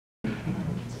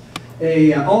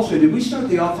Also, did we start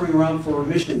the offering round for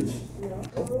missions?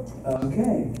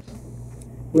 Okay.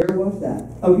 Where was that?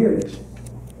 Oh, here it is.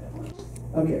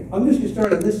 Okay, I'm just going to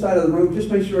start on this side of the room,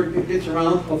 just make sure it gets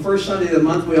around. Well, first Sunday of the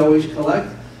month we always collect.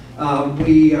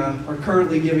 We are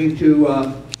currently giving to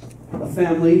a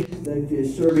family that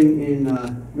is serving in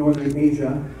Northern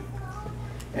Asia.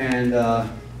 And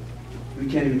we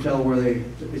can't even tell where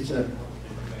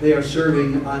they are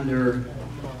serving under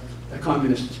a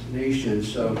communist nation.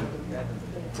 So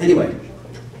anyway,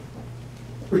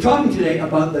 we're talking today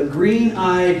about the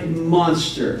green-eyed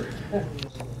monster.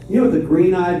 You know what the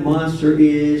green-eyed monster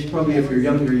is? Probably if you're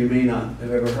younger, you may not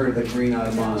have ever heard of the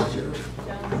green-eyed monster.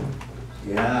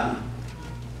 Yeah.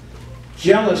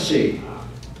 Jealousy.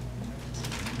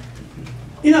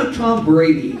 You know Tom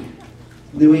Brady,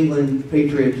 New England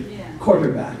Patriot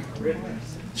quarterback.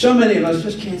 So many of us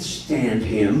just can't stand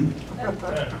him.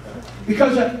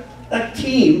 Because that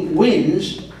team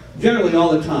wins generally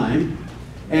all the time.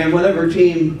 And whatever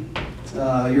team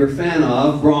you're a fan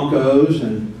of, Broncos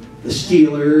and the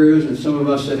Steelers, and some of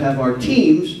us that have our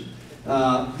teams,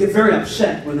 get very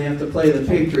upset when they have to play the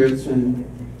Patriots and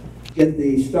get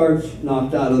the starch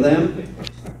knocked out of them.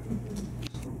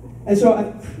 And so,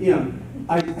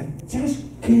 I just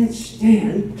can't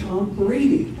stand Tom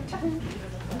Brady.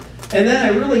 And then I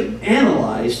really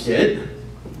analyzed it,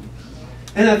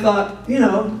 and I thought,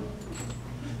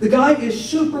 the guy is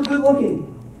super good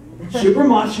looking, super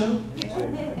macho,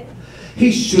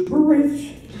 he's super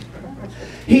rich,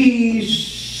 he's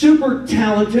super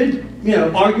talented,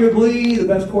 arguably the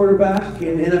best quarterback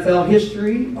in NFL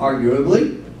history,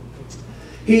 arguably.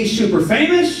 He's super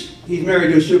famous, he's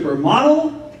married to a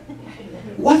supermodel.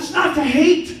 What's not to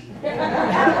hate?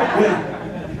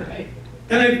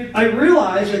 And I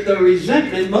realize that the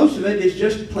resentment, most of it is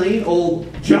just plain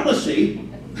old jealousy,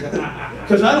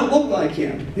 because I don't look like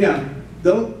him.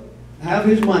 Don't have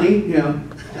his money,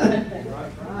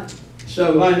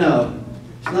 So I know.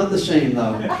 It's not the same,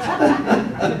 though.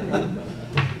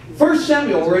 1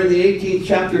 Samuel, we're in the 18th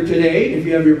chapter today, if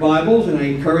you have your Bibles, and I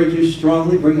encourage you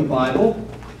strongly, bring a Bible.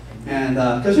 And,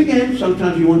 because again,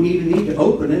 sometimes you won't even need to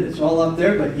open it, it's all up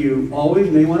there, but you always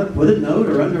may want to put a note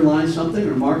or underline something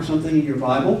or mark something in your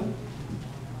Bible.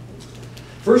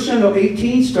 1 Samuel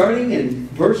 18, starting in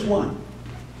verse 1.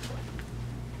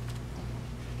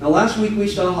 Now, last week we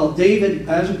saw how David,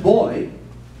 as a boy,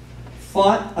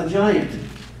 fought a giant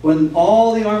when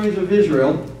all the armies of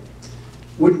Israel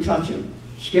wouldn't touch him,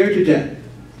 scared to death.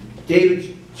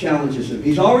 David challenges him.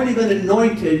 He's already been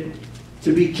anointed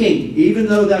to be king, even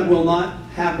though that will not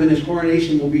happen. His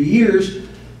coronation will be years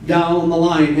down the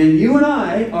line. And you and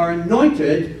I are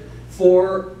anointed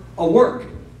for a work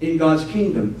in God's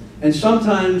kingdom. And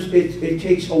sometimes it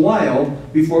takes a while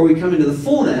before we come into the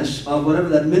fullness of whatever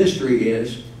that ministry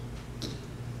is.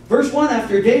 Verse 1,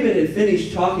 after David had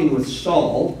finished talking with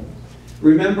Saul,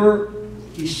 remember,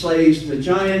 he slays the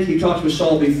giant. He talks with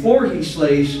Saul before he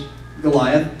slays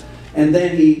Goliath, and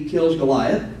then he kills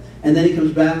Goliath. And then he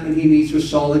comes back and he meets with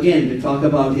Saul again to talk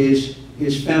about his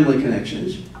family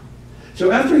connections.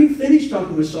 So after he finished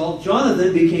talking with Saul,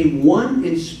 Jonathan became one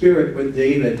in spirit with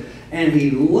David, and he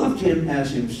loved him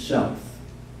as himself.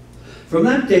 From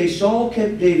that day, Saul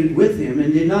kept David with him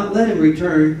and did not let him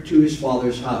return to his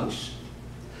father's house.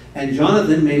 And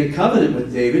Jonathan made a covenant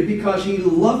with David because he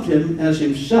loved him as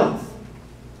himself.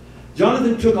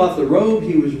 Jonathan took off the robe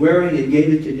he was wearing and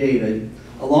gave it to David,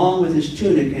 along with his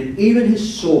tunic and even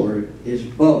his sword, his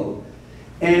bow,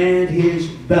 and his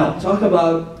belt. Talk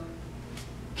about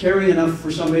carrying enough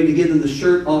for somebody to give them the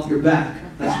shirt off your back.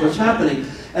 That's what's happening.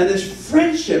 And this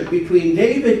friendship between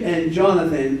David and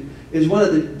Jonathan is one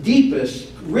of the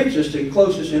deepest, richest, and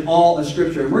closest in all of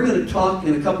Scripture. And we're going to talk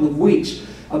in a couple of weeks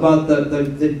about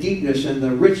the deepness and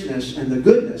the richness and the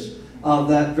goodness of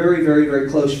that very, very, very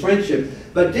close friendship.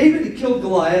 But David had killed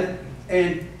Goliath,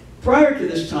 and prior to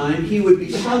this time, he would be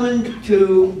summoned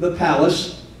to the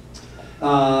palace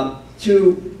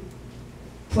to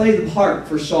play the harp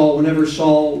for Saul whenever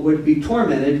Saul would be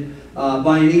tormented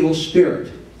by an evil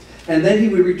spirit. And then he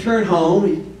would return home,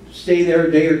 he'd stay there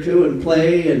a day or two and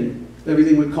play, and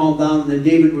everything would calm down, and then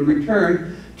David would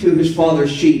return to his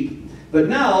father's sheep. But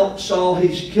now,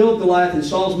 he's killed Goliath, and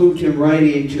Saul's moved him right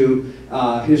into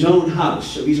his own house.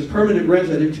 So he's a permanent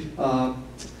resident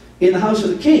in the house of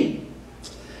the king.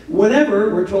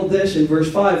 Whenever, we're told this in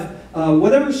verse 5,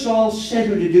 whatever Saul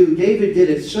sent him to do, David did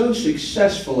it so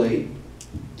successfully,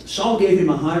 Saul gave him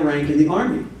a high rank in the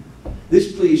army.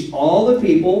 This pleased all the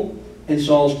people and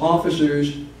Saul's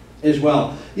officers as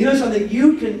well. You know something?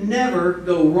 You can never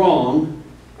go wrong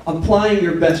applying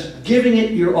your best, giving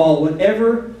it your all,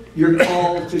 whatever you're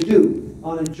called to do.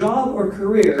 on a job or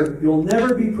career, you'll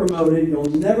never be promoted, you'll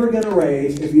never get a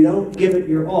raise if you don't give it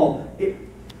your all.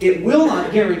 It will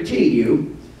not guarantee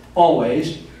you,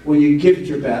 always, when you give it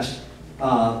your best,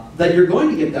 that you're going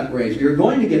to get that raise, or you're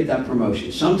going to get that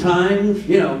promotion. Sometimes,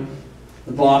 you know,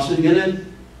 the boss is going to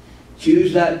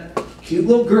choose that cute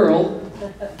little girl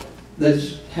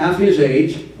that's half his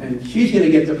age, and she's going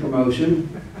to get the promotion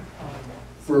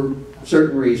for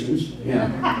certain reasons, yeah.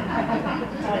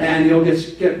 And you'll get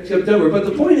skipped over. But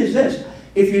the point is this: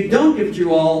 if you don't give it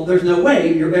your all, there's no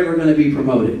way you're ever going to be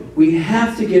promoted. We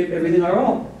have to give everything our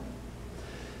all.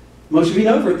 Most of you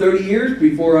know, for 30 years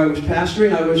before I was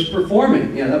pastoring, I was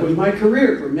performing. Yeah, that was my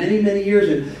career for many, many years.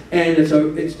 And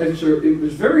it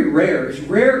was very rare. It's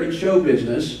rare in show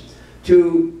business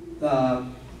to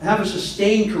have a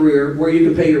sustained career where you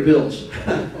can pay your bills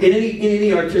in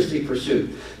any artistic pursuit.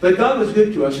 But God was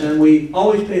good to us, and we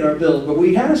always paid our bills. But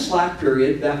we had a slack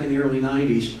period back in the early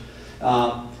 90s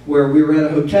where we were at a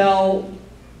hotel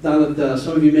down at,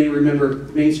 some of you may remember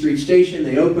Main Street Station.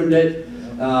 They opened it.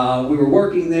 We were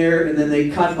working there, and then they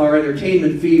cut our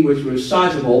entertainment fee, which was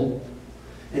sizable,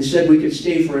 and said we could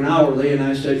stay for an hourly. And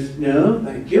I said, no,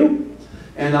 thank you.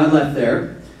 And I left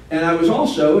there. And I was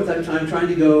also, at that time, trying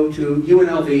to go to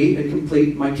UNLV and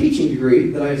complete my teaching degree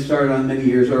that I had started on many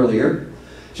years earlier.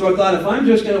 So I thought, if I'm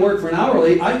just going to work for an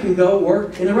hourly, I can go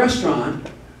work in a restaurant,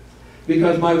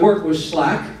 because my work was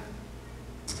slack.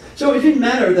 So it didn't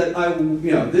matter that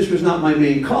this was not my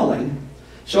main calling.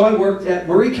 So I worked at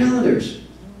Marie Callender's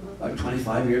about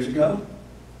 25 years ago.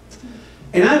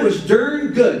 And I was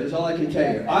darn good, is all I can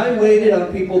tell you. I waited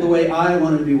on people the way I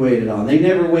wanted to be waited on. They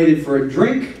never waited for a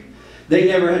drink. They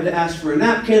never had to ask for a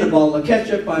napkin, a bottle of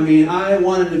ketchup. I mean, I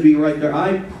wanted to be right there.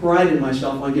 I prided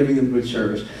myself on giving them good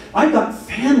service. I got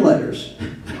fan letters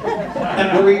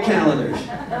at Marie Callender's.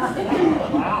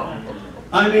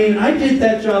 I mean, I did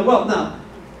that job well. Now,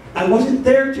 I wasn't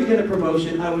there to get a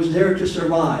promotion. I was there to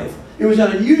survive. It was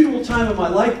an unusual time of my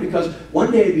life, because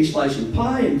one day I'd be slicing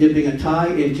pie and dipping a tie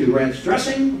into ranch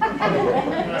dressing.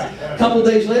 A couple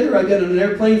days later, I'd get on an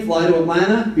airplane, fly to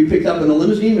Atlanta, be picked up in a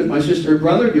limousine with my sister and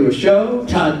brother, do a show,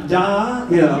 ta-da,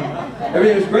 you know.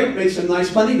 Everything was great, made some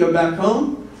nice money, go back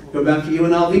home, go back to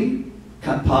UNLV,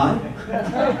 cut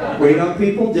pie, wait on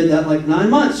people, did that like 9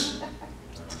 months.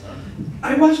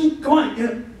 I wasn't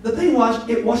going. The thing was,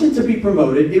 it wasn't to be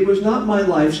promoted. It was not my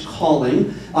life's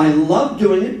calling. I loved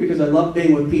doing it because I loved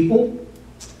being with people.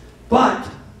 But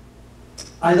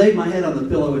I laid my head on the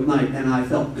pillow at night and I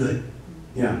felt good.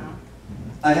 Yeah.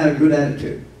 I had a good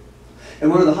attitude.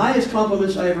 And one of the highest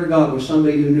compliments I ever got was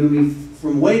somebody who knew me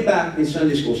from way back in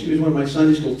Sunday school. She was one of my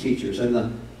Sunday school teachers. And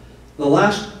the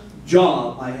last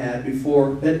job I had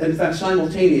before, in fact,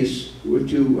 simultaneous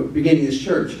to beginning this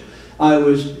church, I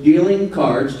was dealing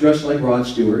cards dressed like Rod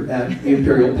Stewart at the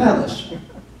Imperial Palace.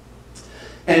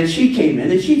 And she came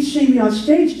in, and she'd seen me on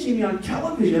stage, she'd seen me on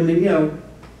television,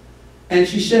 and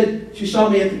she said, she saw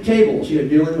me at the tables,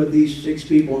 dealing with these 6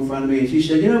 people in front of me, and she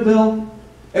said, Bill,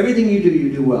 everything you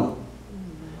do well.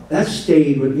 That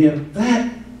stayed with me.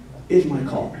 That is my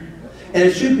call. And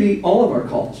it should be all of our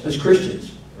calls as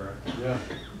Christians. Yeah.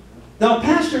 Now, a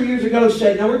pastor years ago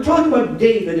said, now we're talking about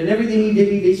David, and everything he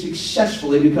did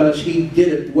successfully because he did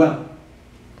it well.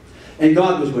 And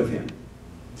God was with him.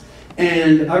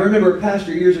 And I remember a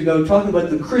pastor years ago talking about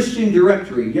the Christian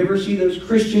directory. You ever see those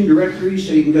Christian directories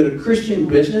so you can go to Christian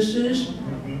businesses?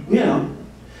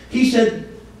 He said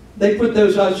they put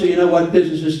those out so you know what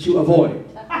businesses to avoid.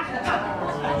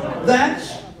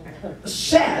 That's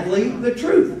sadly the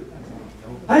truth.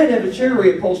 I had to have a chair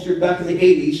reupholstered back in the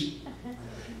 80s.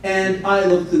 And I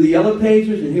looked through the yellow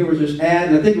pages, and here was this ad,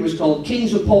 and I think it was called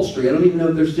King's Upholstery. I don't even know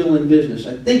if they're still in business.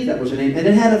 I think that was the name. And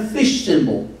it had a fish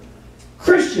symbol.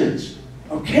 Christians.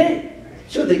 Okay.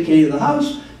 So they came to the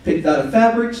house, picked out a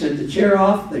fabric, sent the chair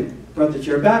off. They brought the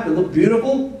chair back. It looked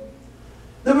beautiful.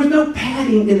 There was no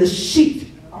padding in the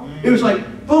seat. It was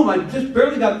like, boom, I just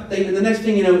barely got the thing, and the next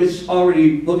thing you know, it's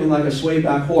already looking like a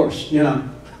swayback horse,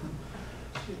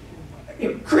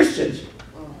 Christians.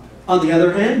 On the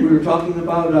other hand, we were talking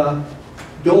about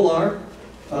Dolar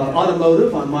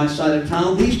Automotive on my side of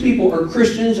town. These people are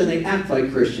Christians and they act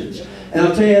like Christians. And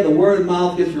I'll tell you, the word of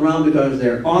mouth gets around because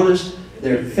they're honest,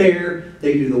 they're fair,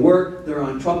 they do the work. They're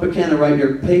on Tropicana right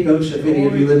near Pecos, if any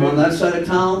of you live on that side of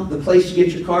town, the place to get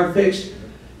your car fixed.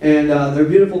 And they're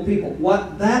beautiful people.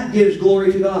 That gives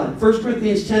glory to God. 1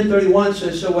 Corinthians 10:31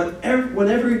 says, so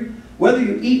whether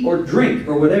you eat or drink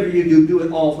or whatever you do, do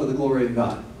it all for the glory of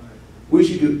God. We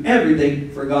should do everything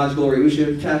for God's glory. We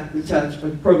should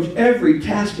approach every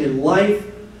task in life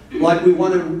like we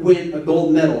want to win a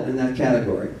gold medal in that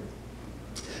category.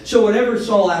 So whatever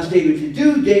Saul asked David to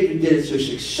do, David did it so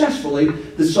successfully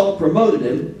that Saul promoted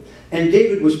him, and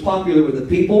David was popular with the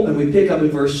people. And we pick up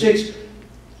in verse 6.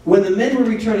 When the men were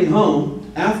returning home,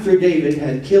 after David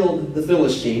had killed the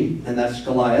Philistine, and that's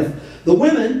Goliath, the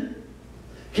women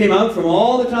came out from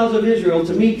all the towns of Israel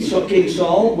to meet King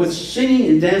Saul with singing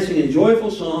and dancing and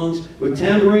joyful songs, with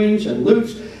tambourines and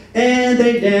lutes, and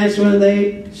they danced when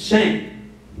they sang.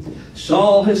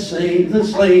 Saul has slain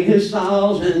his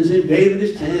thousands, and David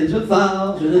his tens of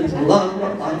thousands. La,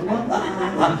 la, la, la,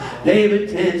 la, la. David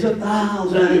tens of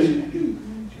thousands.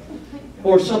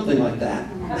 Or something like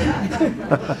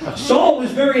that. Saul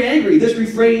was very angry. This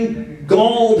refrain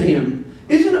galled him.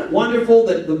 Isn't it wonderful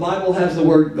that the Bible has the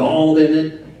word galled in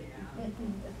it?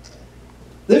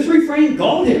 This refrain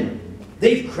galled him.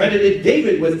 They've credited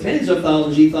David with tens of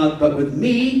thousands, he thought, but with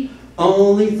me,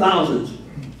 only thousands.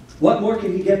 What more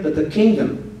can he get but the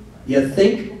kingdom, you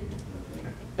think?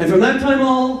 And from that time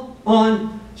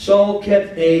on, Saul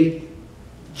kept a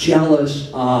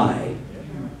jealous eye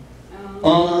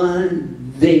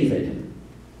on David.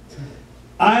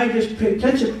 I just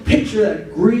picture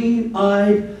that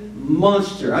green-eyed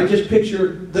monster. I just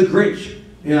picture the Grinch.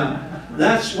 Yeah,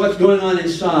 that's what's going on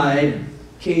inside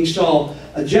King Saul.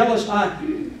 A jealous eye.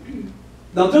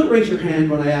 Now, don't raise your hand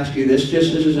when I ask you this.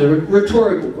 Just this is a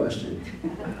rhetorical question.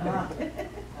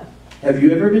 Have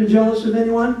you ever been jealous of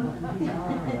anyone?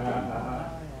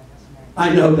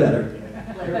 I know better.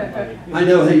 I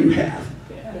know that you have.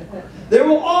 There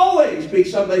will always be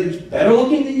somebody who's better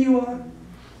looking than you are,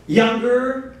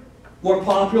 younger, more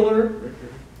popular,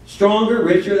 stronger,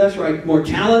 richer, that's right, more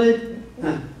talented.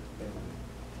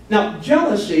 Now,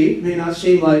 jealousy may not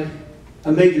seem like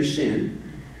a major sin,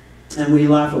 and we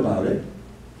laugh about it,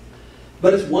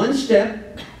 but it's one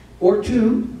step or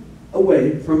two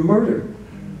away from murder.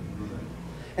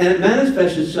 And it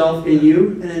manifests itself in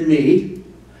you and in me,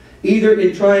 either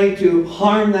in trying to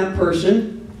harm that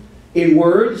person in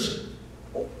words,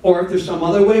 or if there's some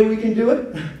other way we can do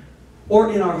it,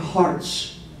 or in our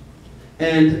hearts.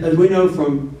 And as we know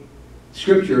from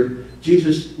Scripture,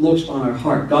 Jesus looks on our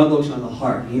heart. God looks on the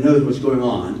heart. He knows what's going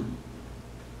on.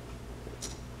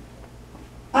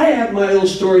 I have my little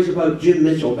stories about Jim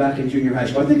Mitchell back in junior high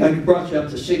school. I think I brought you up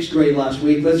to 6th grade last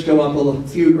week. Let's go up a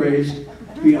few grades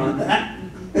beyond that.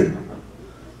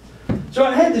 So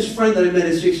I had this friend that I met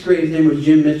in 6th grade. His name was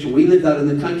Jim Mitchell. We lived out in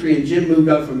the country, and Jim moved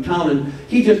out from town, and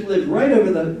he just lived right over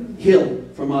the hill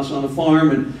from us on a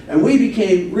farm, and we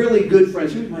became really good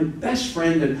friends. He was my best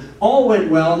friend, and all went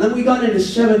well. And then we got into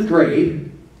 7th grade,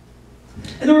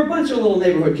 and there were a bunch of little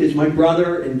neighborhood kids, my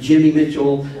brother and Jimmy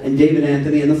Mitchell and David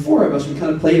Anthony, and the four of us would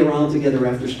kind of play around together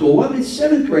after school. Well, I'm in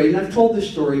 7th grade, and I've told this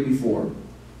story before.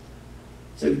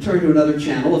 So turn to another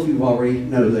channel if you already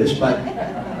know this, but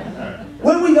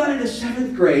when we got into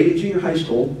 7th grade in junior high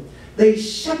school, they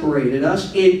separated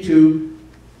us into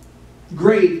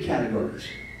grade categories.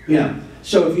 Yeah.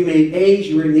 So if you made A's,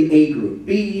 you were in the A group,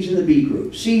 B's in the B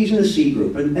group, C's in the C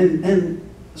group, and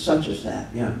such as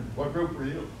that. Yeah. What group were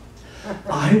you?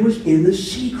 I was in the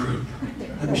C group.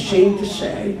 I'm ashamed to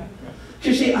say.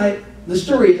 You see, the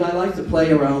story is I like to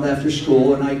play around after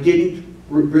school, and I didn't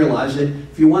realize that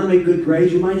if you want to make good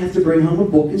grades, you might have to bring home a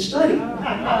book and study.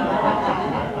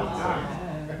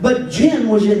 But Jim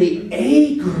was in the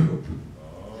A group.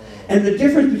 And the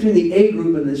difference between the A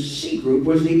group and the C group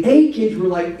was the A kids were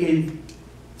like in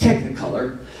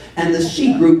Technicolor, and the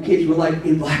C group kids were like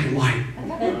in black and white.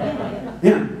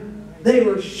 Yeah. They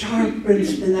were sharp,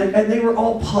 and they were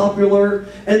all popular,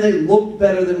 and they looked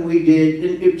better than we did.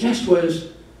 And it just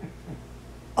was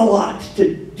a lot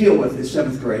to deal with in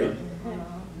 7th grade.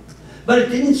 But it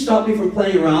didn't stop me from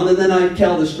playing around, and then I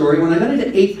tell the story. When I got into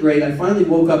 8th grade, I finally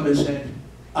woke up and said,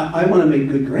 I want to make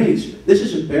good grades. This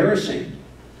is embarrassing.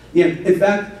 Yeah, in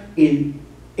fact, in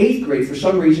 8th grade, for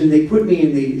some reason, they put me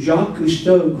in the Jacques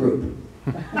Cousteau group.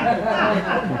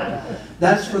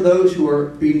 That's for those who are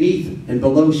beneath and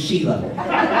below sea level.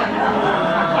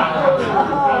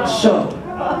 So,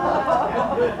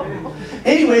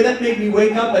 anyway, that made me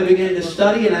wake up. I began to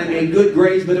study, and I made good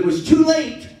grades, but it was too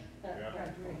late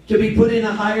to be put in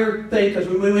a higher thing, because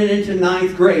when we went into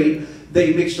 9th grade,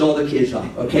 they mixed all the kids up.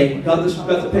 Okay, got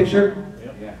the picture?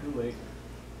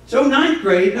 So 9th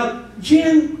grade, now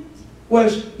Jim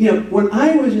was, when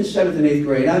I was in 7th and 8th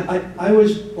grade,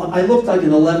 I looked like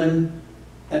an 11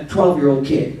 and 12-year-old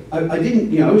kid. I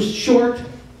didn't, I was short,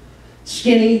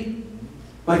 skinny,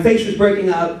 my face was breaking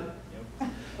out.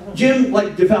 Jim,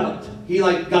 developed. He,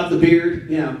 got the beard,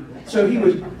 So he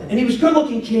was a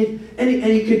good-looking kid, and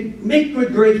he could make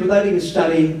good grades without even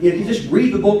studying. He could just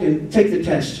read the book and take the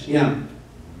test,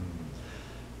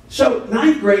 So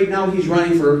 9th grade, now he's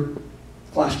running for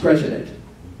class president.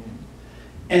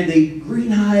 And the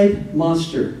green-eyed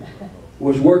monster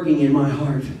was working in my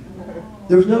heart.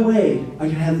 There was no way I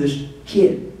could have this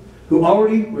kid who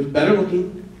already was better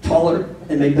looking, taller,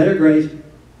 and made better grades,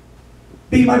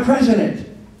 be my president.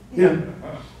 You know.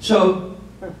 So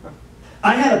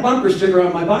I had a bumper sticker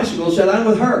on my bicycle that said, "I'm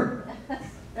with her."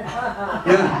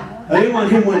 Yeah, I didn't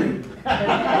want him winning.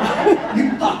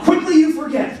 Quickly you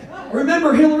forget.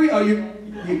 Remember Hillary? Oh, you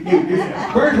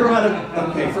burned her out of,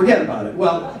 okay, forget about it.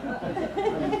 Well,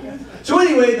 so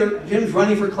anyway, Jim's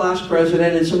running for class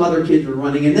president and some other kids were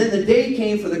running. And then the day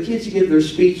came for the kids to give their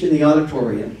speech in the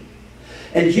auditorium.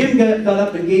 And Jim got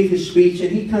up and gave his speech,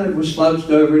 and he kind of was slouched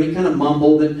over, and he kind of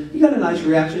mumbled, and he got a nice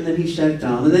reaction, then he sat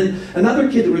down. And then another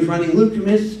kid that was running, Lou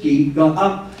Kaminsky, got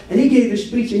up, and he gave his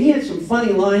speech, and he had some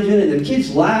funny lines in it, and the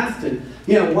kids laughed, and,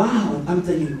 you know, wow. I'm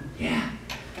thinking, yeah,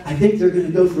 I think they're going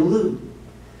to go for Lou.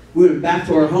 We went back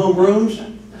to our home rooms.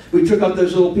 We took up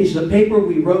those little pieces of paper,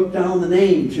 we wrote down the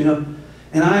names, you know,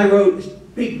 and I wrote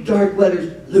big dark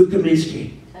letters, Lou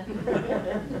Kaminsky.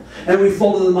 And we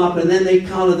folded them up, and then they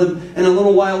counted them, and a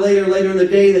little while later in the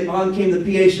day, on came the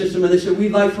PA system, and they said,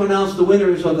 "We'd like to announce the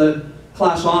winners of the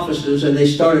class offices," and they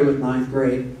started with 9th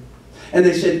grade. And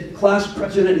they said, "Class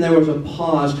president," and there was a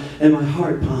pause, and my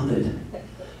heart pounded.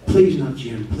 Please not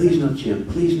Jim, please not Jim,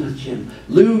 please not Jim.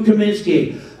 Lou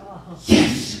Kaminsky.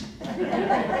 Yes!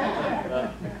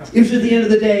 It was at the end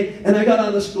of the day, and I got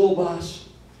on the school bus.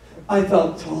 I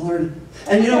felt taller.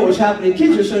 And you know what was happening?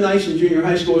 Kids are so nice in junior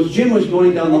high school. As Jim was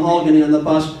going down the hall getting on the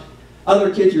bus,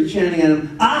 other kids are chanting at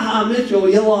him, "Aha, Mitchell,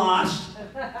 you lost."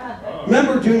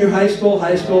 Remember junior high school,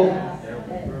 high school?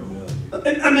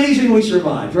 Amazing we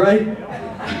survived, right?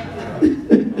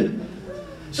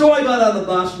 So I got on the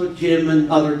bus with Jim and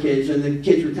other kids, and the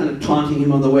kids were kind of taunting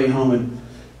him on the way home. And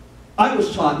I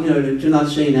was taught, you know, to not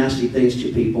say nasty things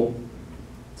to people.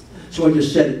 So I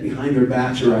just said it behind their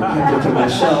backs, or I kept it to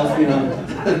myself, you know.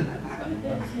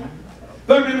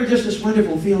 But I remember just this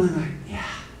wonderful feeling like, yeah,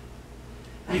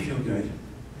 I feel good.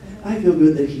 I feel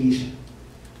good that he's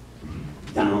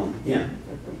down, yeah.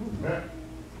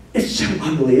 It's so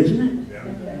ugly, isn't it?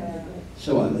 Yeah.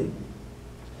 So ugly.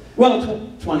 Well,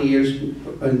 20 years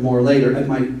and more later, at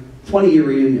my 20-year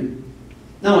reunion,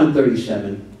 now I'm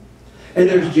 37, and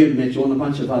there's Jim Mitchell and a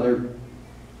bunch of other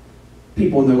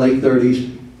people in their late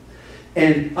 30s.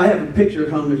 And I have a picture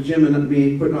at home. There's Jim and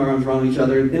me putting our arms around each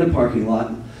other in a parking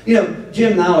lot. You know,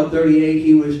 Jim now at 38,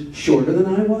 he was shorter than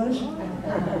I was.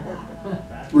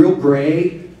 Real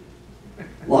gray.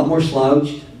 A lot more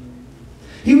slouched.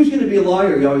 He was going to be a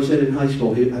lawyer, he always said in high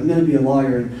school. I'm going to be a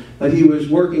lawyer. But he was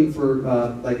working for,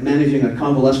 like, managing a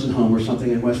convalescent home or something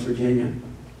in West Virginia.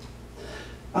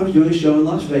 I was doing a show in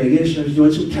Las Vegas. I was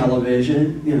doing some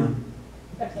television, you know.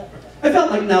 I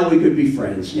felt like now we could be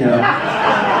friends, you know.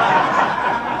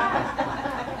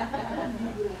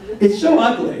 It's so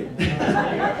ugly.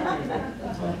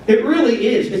 It really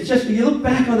is. It's just, you look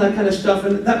back on that kind of stuff,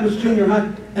 and that was junior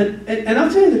high. And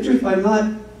I'll tell you the truth,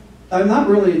 I'm not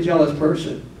really a jealous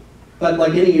person. But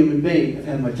like any human being, I've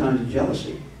had my times of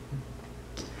jealousy.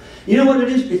 You know what it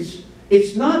is?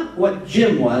 It's not what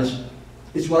Jim was,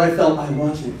 it's what I felt I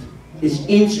wasn't. It's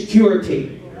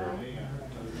insecurity.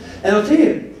 And I'll tell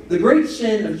you, the great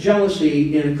sin of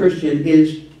jealousy in a Christian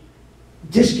is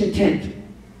discontent.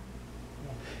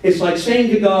 It's like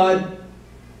saying to God,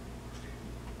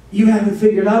 "You haven't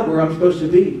figured out where I'm supposed to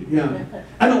be. You know,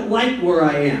 I don't like where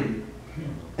I am."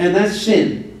 And that's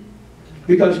sin.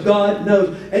 Because God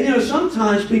knows. And you know,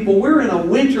 sometimes people, we're in a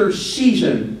winter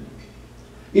season.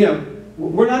 You know,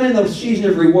 we're not in the season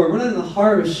of reward. We're not in the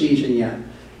harvest season yet.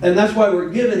 And that's why we're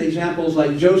given examples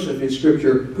like Joseph in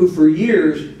Scripture, who for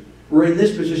years were in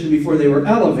this position before they were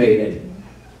elevated.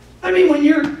 I mean, when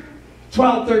you're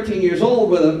 12, 13 years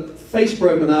old with a face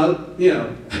broken out, you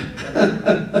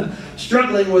know,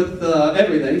 struggling with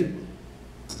everything,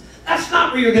 that's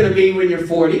not where you're going to be when you're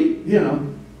 40, you know.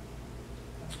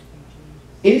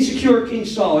 Insecure King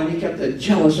Saul, and he kept a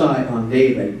jealous eye on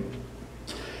David.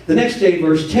 The next day,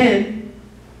 verse 10,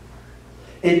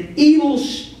 an evil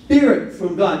spirit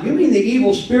from God. You mean the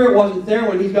evil spirit wasn't there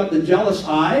when he's got the jealous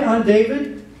eye on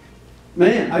David?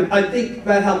 Man, I think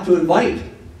that helped to invite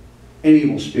an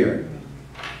evil spirit.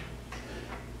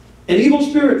 An evil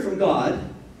spirit from God.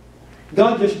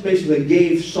 God just basically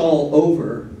gave Saul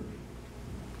over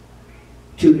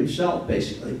to himself,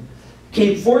 basically.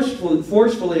 Came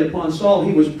forcefully upon Saul.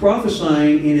 He was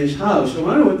prophesying in his house. So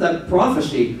I don't know what that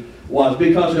prophecy was,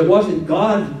 because it wasn't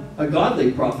a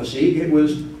godly prophecy. It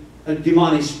was a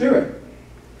demonic spirit.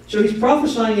 So he's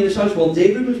prophesying in his house while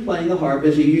David was playing the harp,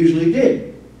 as he usually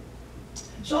did.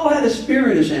 Saul had a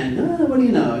spear in his hand. Oh, what do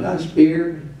you know? I got a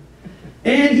spear.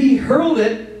 And he hurled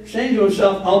it, saying to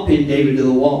himself, I'll pin David to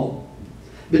the wall.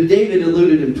 But David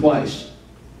eluded him twice.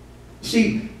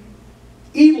 See,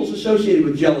 evil's associated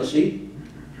with jealousy.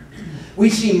 We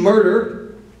see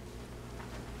murder.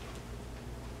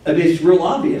 I mean, it's real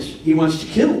obvious. He wants to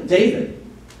kill David.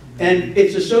 And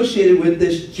it's associated with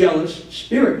this jealous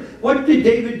spirit. What did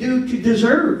David do to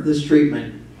deserve this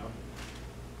treatment?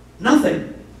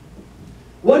 Nothing.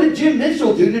 What did Jim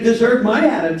Mitchell do to deserve my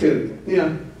attitude? You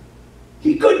know,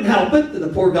 he couldn't help it that the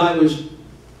poor guy was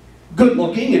good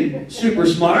looking and super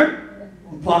smart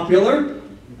and popular.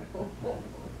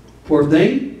 Poor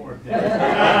thing. Poor thing.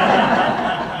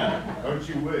 Don't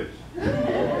you wish?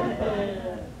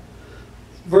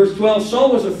 Verse 12,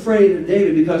 Saul was afraid of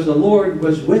David because the Lord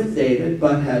was with David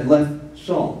but had left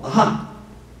Saul. Aha!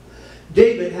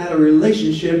 David had a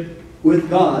relationship with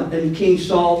God and King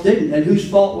Saul didn't. And whose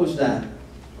fault was that?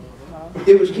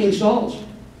 It was King Saul's.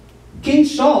 King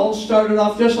Saul started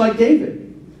off just like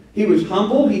David. He was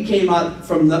humble. He came out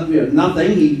from nothing. At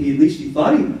least he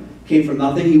thought he came from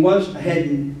nothing. He was a head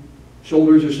and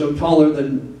shoulders or so taller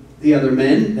than the other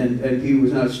men. And he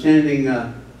was an outstanding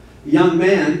young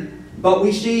man. But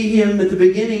we see him at the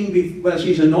beginning, as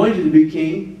he's anointed to be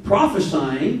king,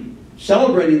 prophesying,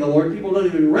 celebrating the Lord. People don't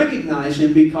even recognize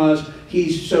him because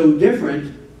he's so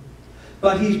different.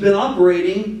 But he's been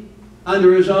operating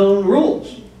under his own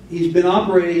rules. He's been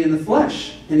operating in the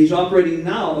flesh. And he's operating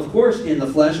now, of course, in the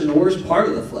flesh, in the worst part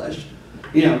of the flesh.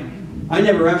 You know, I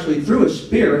never actually threw a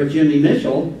spear at Jimmy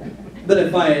Mitchell. But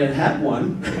if I had had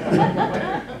one,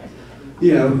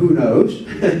 you know, who knows?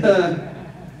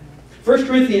 1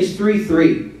 Corinthians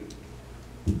 3:3.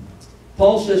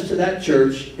 Paul says to that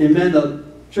church, and man, the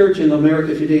church in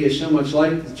America today is so much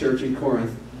like the church in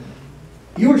Corinth.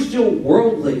 You are still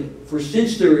worldly, for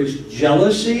since there is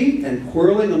jealousy and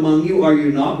quarreling among you, are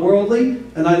you not worldly?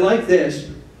 And I like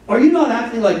this. Are you not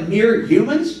acting like mere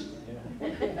humans?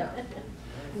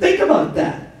 Think about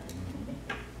that.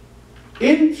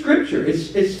 In Scripture,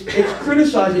 it's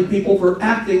criticizing people for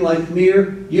acting like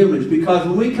mere humans. Because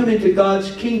when we come into God's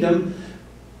kingdom,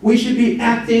 we should be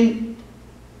acting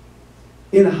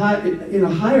in a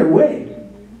higher way.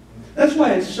 That's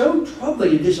why it's so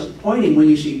troubling and disappointing when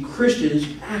you see Christians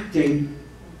acting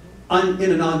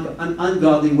in an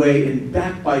ungodly way and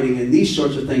backbiting and these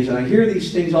sorts of things. And I hear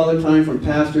these things all the time from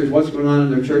pastors, what's going on in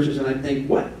their churches, and I think,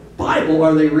 what Bible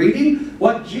are they reading?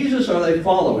 What Jesus are they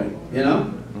following? You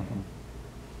know?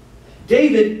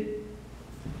 David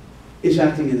is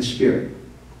acting in the Spirit.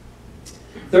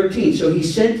 13, so he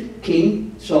sent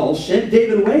King Saul, sent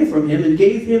David away from him and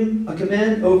gave him a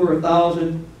command over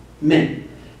 1,000 men.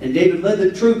 And David led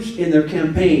the troops in their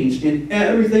campaigns. In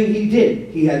everything he did,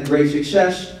 he had great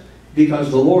success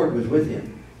because the Lord was with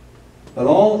him. But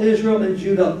all Israel and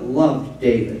Judah loved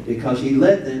David because he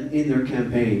led them in their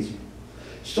campaigns.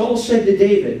 Saul said to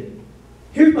David,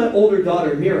 here's my older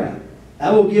daughter Merab. I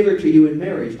will give her to you in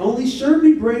marriage. Only serve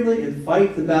me bravely and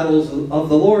fight the battles of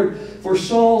the Lord. For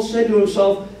Saul said to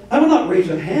himself, I will not raise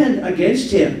a hand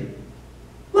against him.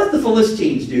 Let the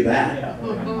Philistines do that.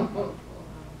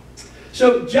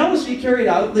 So jealousy carried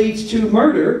out leads to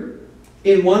murder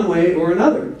in one way or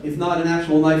another. If not an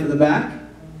actual knife in the back,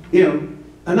 you know,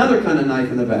 another kind of knife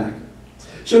in the back.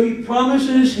 So he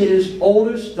promises his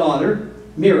oldest daughter,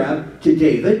 Merab, to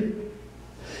David.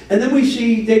 And then we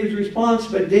see David's response,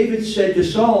 but David said to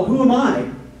Saul, who am I?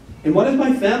 And what is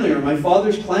my family or my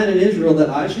father's clan in Israel that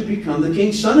I should become the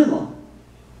king's son-in-law?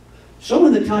 So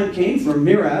when the time came for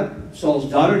Merab, Saul's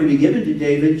daughter, to be given to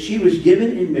David, she was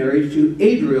given in marriage to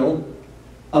Adriel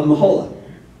of Meholah.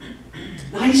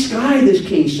 Nice guy, this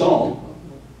King Saul.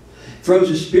 Throws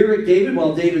a spear at David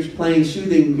while David's playing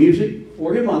soothing music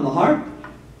for him on the harp.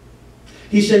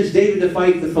 He sends David to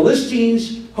fight the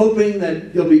Philistines, hoping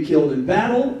that he'll be killed in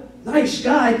battle. Nice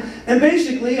guy. And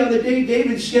basically, on the day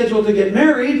David's scheduled to get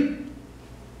married,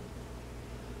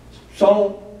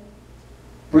 Saul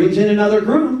brings in another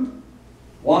groom,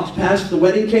 walks past the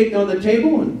wedding cake on the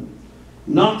table, and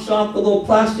knocks off the little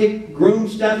plastic groom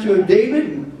statue of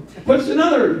David, and puts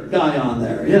another guy on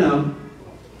there, you know.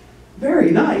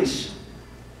 Very nice.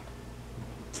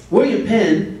 William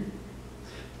Penn,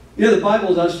 you know, the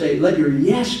Bible does say, let your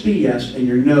yes be yes and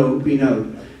your no be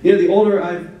no. You know, the older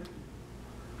I've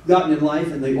gotten in life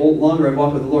and the longer I've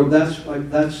walked with the Lord,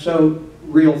 that's so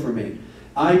real for me.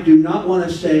 I do not want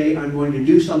to say I'm going to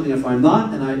do something if I'm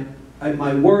not, and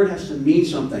my word has to mean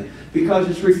something because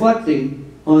it's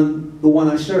reflecting on the one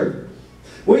I serve.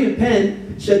 William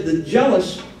Penn said the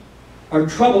jealous are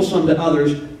troublesome to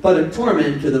others, but a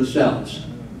torment to themselves.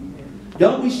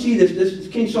 Don't we see this? This is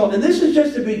King Saul, and this is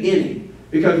just the beginning,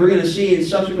 because we're going to see in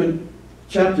subsequent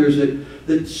chapters that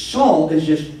that Saul is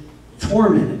just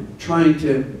tormented, trying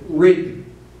to rid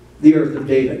the earth of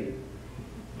David.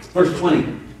 Verse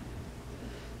 20.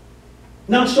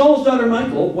 Now Saul's daughter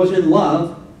Michal was in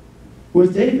love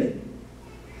with David.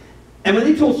 And when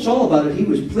he told Saul about it, he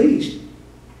was pleased.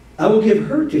 I will give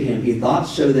her to him, he thought,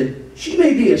 so that she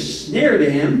may be a snare to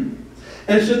him,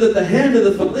 and so that the hand of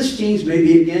the Philistines may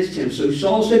be against him. So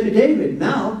Saul said to David,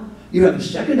 now you have a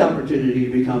second opportunity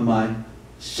to become my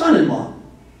son-in-law.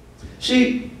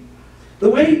 See, the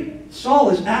way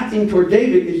Saul is acting toward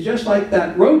David is just like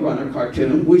that Roadrunner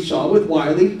cartoon we saw with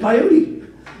Wile E. Coyote.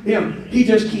 You know, he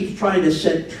just keeps trying to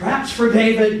set traps for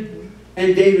David,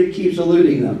 and David keeps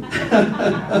eluding them.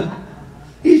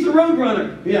 He's the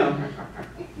Roadrunner, yeah.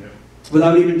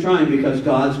 Without even trying, because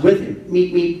God's with him.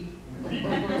 Meet, meet.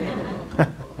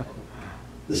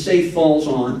 The safe falls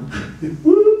on.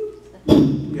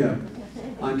 Yeah,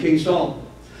 on King Saul.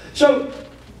 So,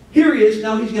 here he is.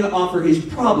 Now he's going to offer his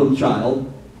problem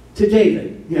child to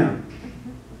David. Yeah.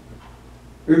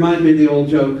 Reminds me of the old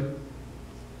joke.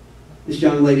 This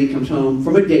young lady comes home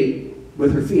from a date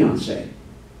with her fiancé.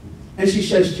 And she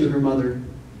says to her mother,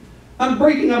 I'm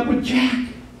breaking up with Jack.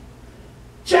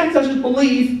 Jack doesn't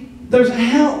believe there's a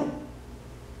hell.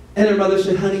 And her mother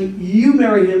said, honey, you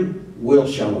marry him, we'll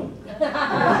show him.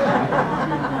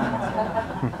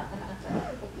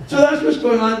 So that's what's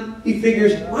going on. He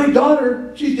figures, my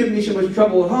daughter, she's giving me so much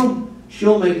trouble at home,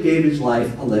 she'll make David's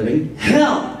life a living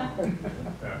hell.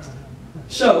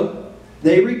 So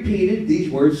they repeated these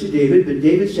words to David, but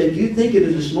David said, do you think it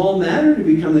is a small matter to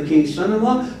become the king's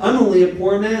son-in-law? I'm only a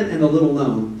poor man and a little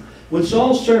known. When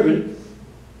Saul's servant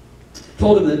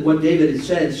told him that what David had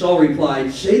said, Saul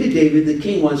replied, say to David, the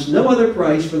king wants no other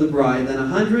price for the bride than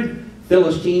 100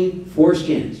 Philistine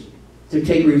foreskins to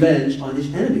take revenge on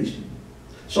his enemies.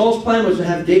 Saul's plan was to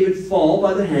have David fall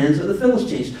by the hands of the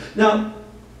Philistines. Now,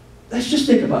 let's just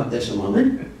think about this a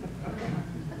moment.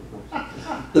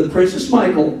 The Princess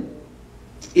Michal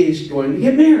is going to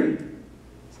get married.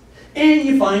 And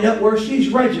you find out where she's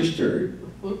registered.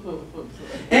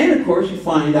 And of course you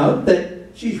find out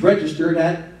that she's registered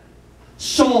at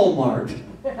Saul Mart.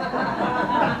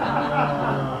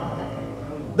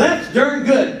 That's darn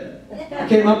good. I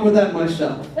came up with that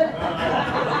myself.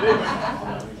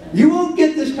 You won't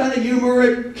get this kind of humor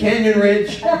at Canyon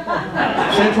Ridge,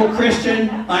 Central Christian,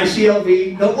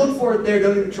 ICLV. Don't look for it there,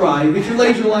 don't even try. Get your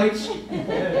laser lights.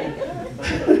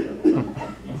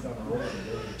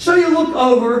 So you look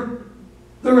over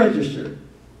the register.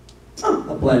 Oh,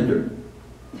 a blender,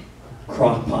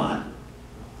 crock pot,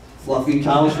 fluffy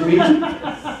towels from Egypt,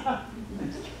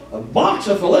 a box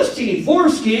of Philistine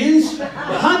foreskins,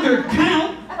 100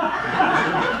 count.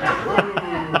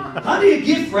 How do you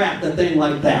gift wrap the thing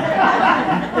like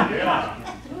that?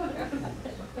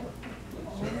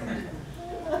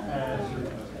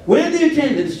 When the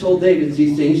attendants told David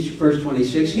these things, verse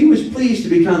 26, he was pleased to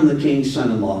become the king's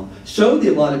son-in-law. So the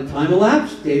allotted time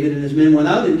elapsed. David and his men went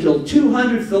out and killed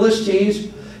 200 Philistines.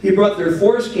 He brought their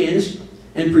foreskins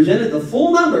and presented the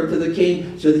full number to the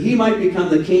king so that he might become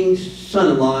the king's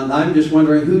son-in-law. And I'm just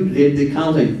wondering who did the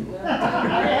counting.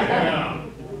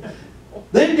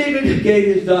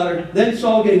 Then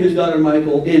Saul gave his daughter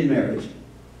Michal in marriage.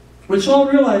 When Saul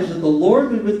realized that the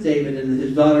Lord was with David and that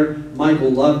his daughter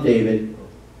Michal loved David,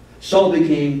 Saul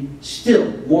became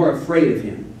still more afraid of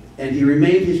him, and he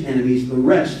remained his enemy the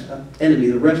rest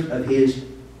of his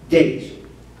days.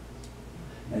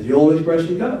 As the old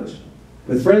expression goes,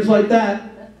 with friends like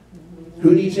that,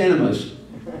 who needs enemies?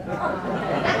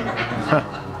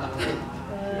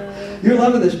 You're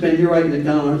loving this, Ben. You're writing it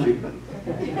down, aren't you?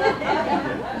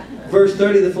 Verse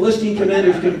 30, the Philistine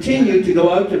commanders continued to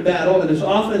go out to battle, and as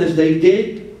often as they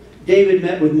did, David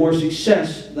met with more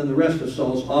success than the rest of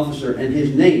Saul's officers, and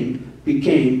his name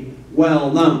became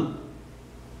well known.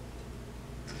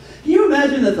 Can you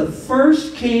imagine that the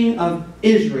first king of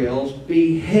Israel's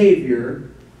behavior,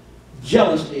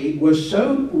 jealousy, was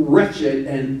so wretched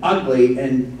and ugly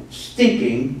and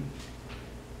stinking,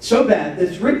 so bad that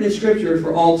it's written in Scripture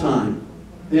for all time?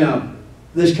 You know,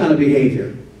 this kind of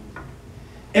behavior.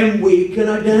 And we can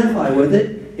identify with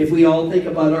it if we all think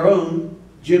about our own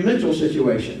Jim Mitchell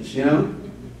situations, you know?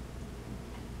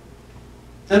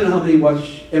 I don't know how many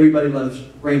watch Everybody Loves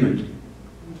Raymond.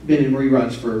 Been in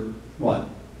reruns for, what,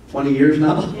 20 years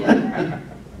now?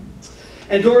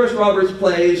 And Doris Roberts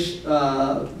plays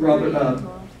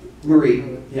Marie,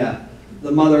 yeah.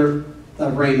 The mother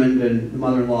of Raymond and the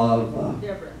mother-in-law of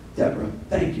Deborah.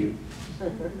 Thank you.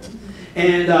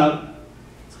 And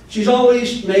she's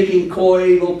always making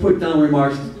coy, little put-down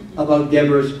remarks about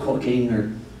Deborah's cooking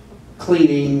or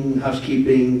cleaning,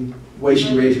 housekeeping, way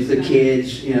she raises the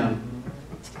kids, you know.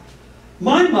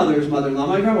 My mother's mother-in-law,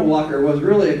 my Grandma Walker, was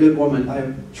really a good woman.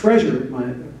 I treasure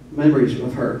my memories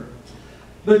of her.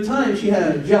 But at times she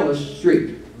had a jealous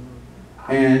streak.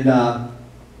 And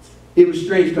it was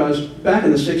strange because back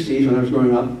in the 60s when I was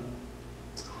growing up,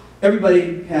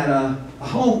 everybody had a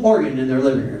home organ in their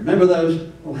living room. Remember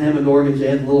those little Hammond organs? They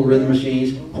had little rhythm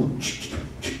machines.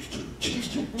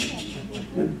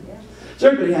 So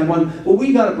everybody had one. Well,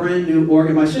 we got a brand new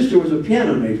organ. My sister was a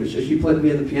piano major, so we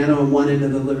had the piano in one end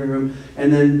of the living room,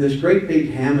 and then this great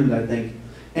big Hammond, I think.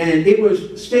 And it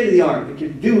was state of the art. It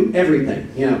could do everything,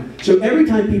 you know. So every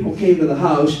time people came to the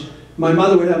house, my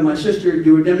mother would have my sister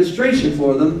do a demonstration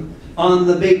for them on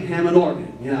the big Hammond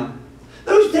organ, you know.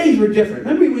 Those days were different.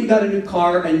 Remember when you got a new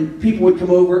car and people would come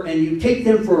over and you take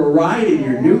them for a ride in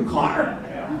your new car?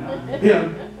 You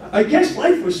know, I guess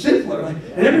life was simpler.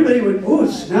 And everybody would, oh,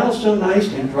 it smells so nice,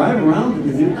 and drive around in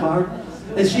the new car.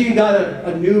 And so you got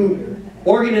a new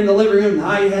organ in the living room.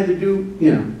 Now you had to do,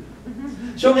 you know.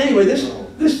 So anyway, this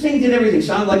thing did everything.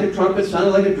 Sounded like a trumpet,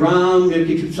 sounded like a drum, it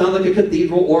could sound like a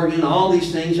cathedral organ, all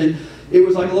these things. And it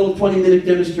was like a little 20-minute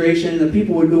demonstration, and the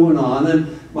people were going on.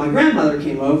 And my grandmother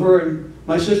came over, and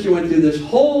my sister went through this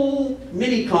whole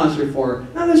mini concert for her.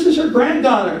 Now this is her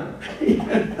granddaughter.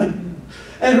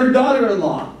 And her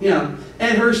daughter-in-law, you know,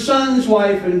 and her son's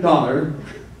wife and daughter.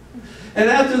 And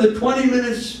after the 20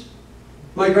 minutes,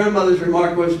 my grandmother's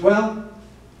remark was, well,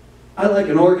 I like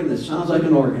an organ that sounds like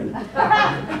an organ.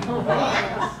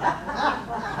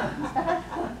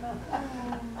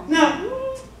 Now,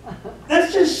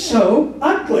 that's just so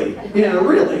ugly, you know,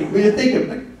 really, when you think of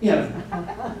it, you know.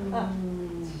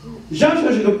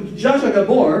 Zsa Zsa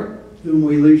Gabor, whom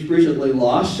we recently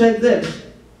lost, said this: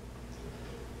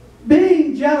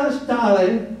 being jealous,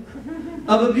 darling,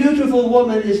 of a beautiful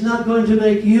woman is not going to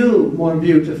make you more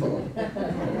beautiful.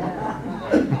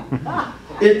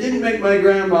 It didn't make my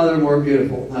grandmother more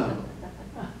beautiful, no.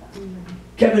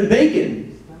 Kevin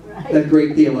Bacon, that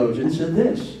great theologian, said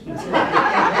this: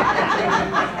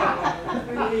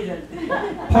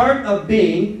 part of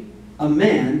being a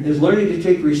man is learning to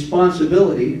take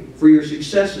responsibility for your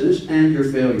successes and your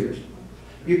failures.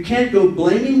 You can't go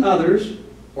blaming others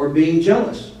or being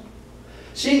jealous.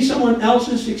 Seeing someone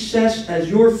else's success as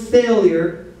your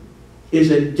failure is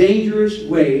a dangerous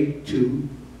way to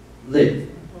live.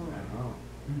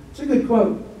 It's a good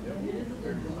quote.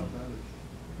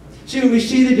 See, when we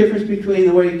see the difference between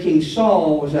the way King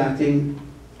Saul was acting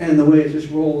and the way it just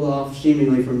rolled off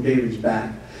seemingly from David's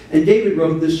back. And David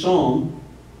wrote this psalm,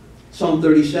 Psalm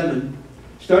 37.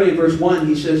 Starting in verse 1,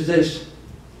 he says this: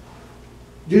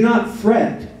 do not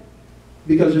fret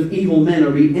because of evil men,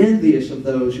 or be envious of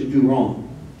those who do wrong.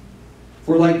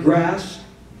 For like grass,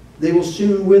 they will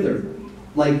soon wither.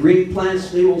 Like green plants,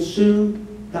 they will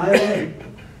soon die away.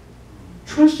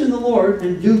 Trust in the Lord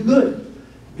and do good.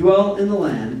 Dwell in the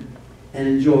land and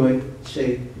enjoy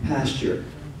safe pasture.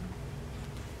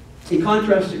 In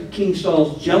contrast to King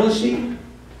Saul's jealousy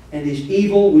and his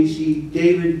evil, we see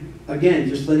David, again,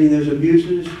 just letting those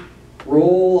abuses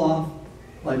roll off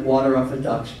like water off a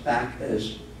duck's back,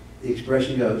 as the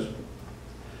expression goes.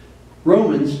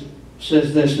 Romans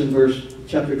says this in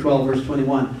chapter 12, verse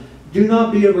 21. Do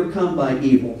not be overcome by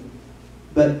evil,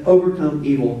 but overcome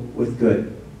evil with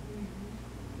good.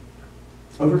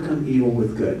 Overcome evil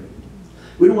with good.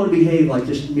 We don't want to behave like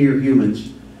just mere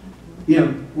humans. You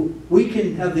know, we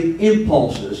can have the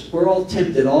impulses. We're all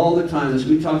tempted all the time, as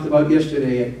we talked about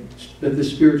yesterday at the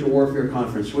Spiritual Warfare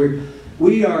Conference.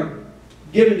 We are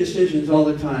given decisions all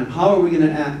the time. How are we going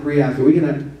to react? Are we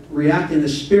going to react in the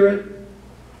Spirit?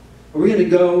 Are we going to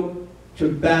go to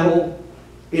battle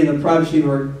in the privacy of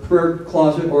our prayer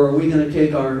closet, or are we going to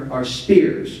take our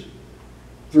spears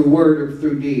through word or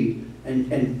through deed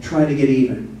and try to get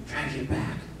even, try to get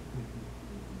back?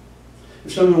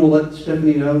 If someone will let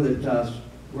Stephanie know that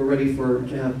we're ready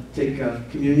to take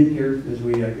communion here as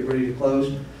we get ready to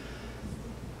close.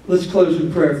 Let's close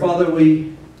in prayer. Father,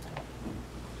 we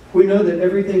know that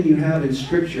everything you have in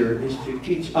Scripture is to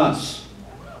teach us.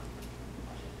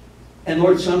 And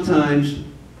Lord, sometimes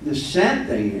the sad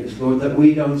thing is, Lord, that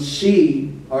we don't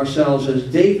see ourselves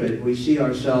as David. We see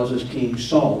ourselves as King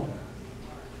Saul.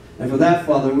 And for that,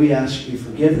 Father, we ask you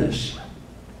forgiveness.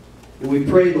 And we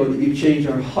pray, Lord, that you change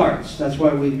our hearts. That's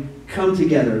why we come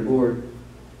together, Lord,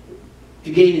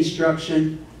 to gain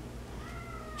instruction,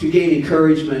 to gain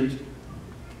encouragement,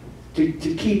 to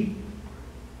keep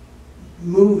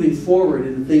moving forward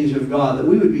in the things of God, that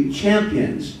we would be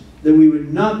champions, that we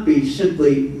would not be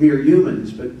simply mere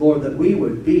humans, but, Lord, that we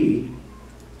would be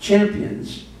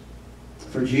champions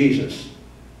for Jesus.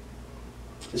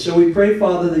 And so we pray,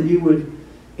 Father, that you would,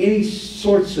 any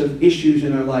sorts of issues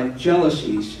in our life,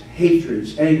 jealousies,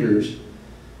 hatreds, angers,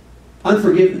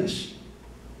 unforgiveness,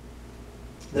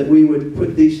 that we would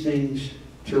put these things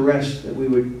to rest, that we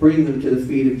would bring them to the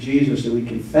feet of Jesus, that we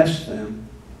confess them,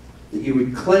 that you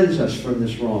would cleanse us from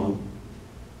this wrong,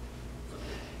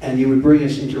 and you would bring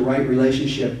us into right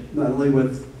relationship, not only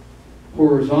with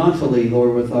horizontally,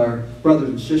 Lord, with our brothers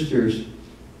and sisters,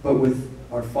 but with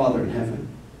our Father in heaven.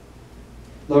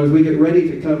 Lord, as we get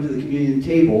ready to come to the communion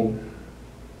table,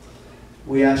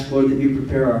 we ask, Lord, that you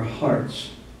prepare our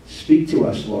hearts. Speak to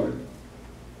us, Lord.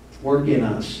 Work in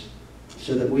us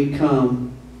so that we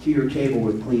come to your table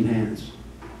with clean hands.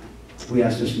 We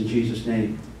ask this in Jesus'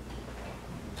 name.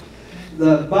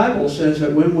 The Bible says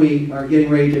that when we are getting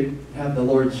ready to have the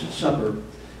Lord's Supper,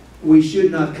 we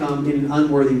should not come in an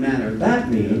unworthy manner. That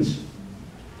means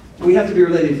we have to be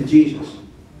related to Jesus.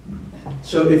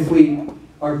 So if we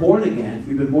are born again, if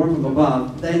we've been born from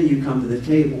above, then you come to the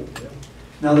table.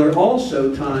 Now there are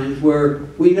also times where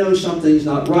we know something's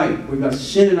not right. We've got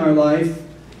sin in our life.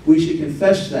 We should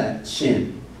confess that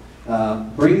sin.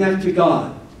 Bring that to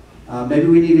God. Maybe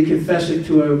we need to confess it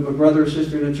to a brother or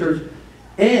sister in the church.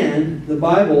 And the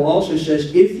Bible also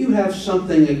says if you have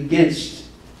something against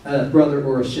a brother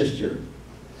or a sister,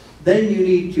 then you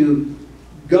need to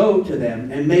go to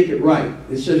them and make it right.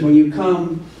 It says when you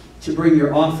come to bring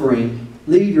your offering,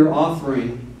 leave your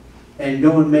offering and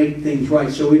go and make things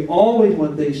right. So we always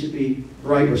want things to be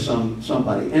right with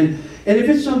somebody. And if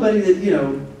it's somebody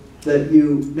that, that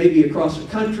you maybe across the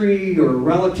country or a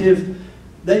relative,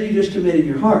 then you just commit in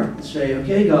your heart and say,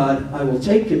 okay, God, I will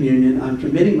take communion. I'm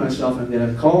committing myself. I'm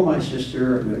going to call my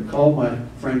sister. I'm going to call my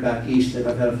friend back east that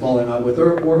I've had a falling out with,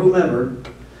 or whomever,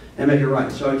 and make it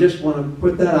right. So I just want to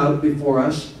put that out before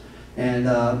us. And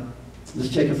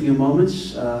let's take a few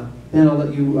moments. Ben, I'll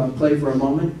let you play for a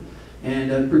moment.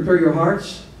 And prepare your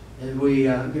hearts as we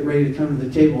get ready to come to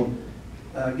the table.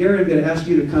 Gary, I'm going to ask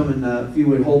you to come and if you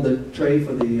would hold the tray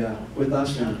for the with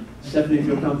us. And Stephanie, if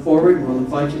you'll come forward, and we'll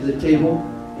invite you to the table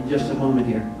in just a moment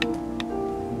here.